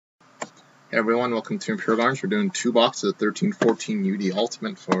Hey everyone, welcome to Imperial Garns. We're doing 2 boxes of 13-14 UD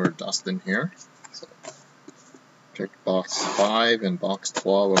Ultimate for Dustin here. So, check box 5 and box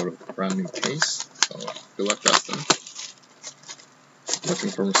 12 out of a brand new case. So, good luck, Dustin. Looking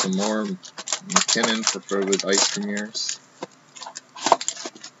for some more McKinnon for with ice premieres.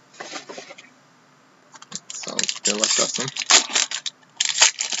 So, good luck, Dustin.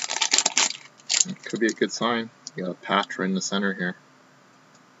 It could be a good sign. You got a patch right in the center here.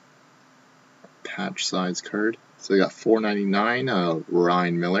 Patch size card. So we got $4.99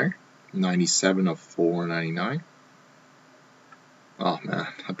 Ryan Miller, 97 of 4.99. Oh man,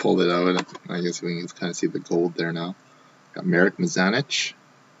 I pulled it out. I guess we can kind of see the gold there now. Got Marek Mazanich,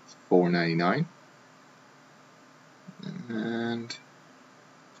 $4.99, and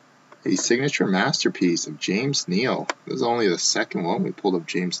a signature masterpiece of James Neal. This is only the second one we pulled of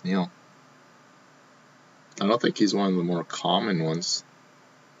James Neal. I don't think he's one of the more common ones.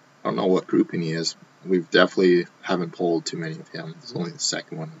 I don't know what grouping he is. We've definitely haven't pulled too many of him. This is only the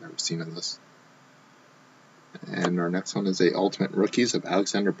second one I've ever seen of this. And our next one is a Ultimate Rookies of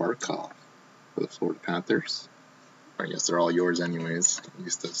Alexander Barkov for the Florida Panthers. I guess they're all yours anyways. I'm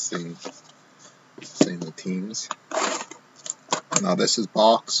used to seeing the teams. Now this is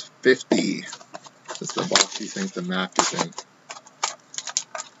box 50. This is the box you think the Mac is in.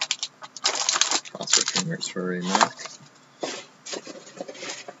 Cross our fingers for a Mac.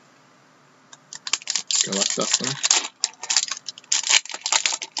 Good luck, Dustin.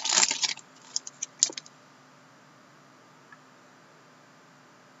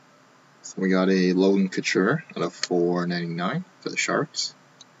 So we got a Logan Couture out of $4.99 for the Sharks.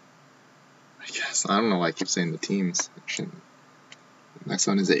 I guess, I don't know why I keep saying the teams. Next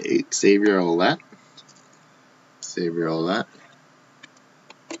one is a Xavier Ouellet. Xavier Ouellet.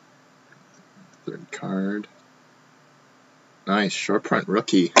 Third card. Nice, short print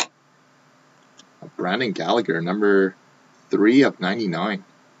rookie. Brandon Gallagher, number 3 of 99.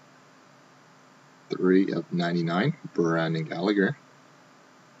 3 of 99, Brandon Gallagher.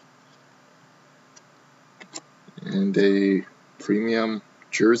 And a premium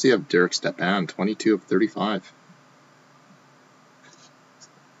jersey of Derek Stepan, 22 of 35.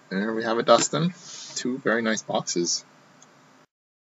 There we have it, Dustin. 2 very nice boxes.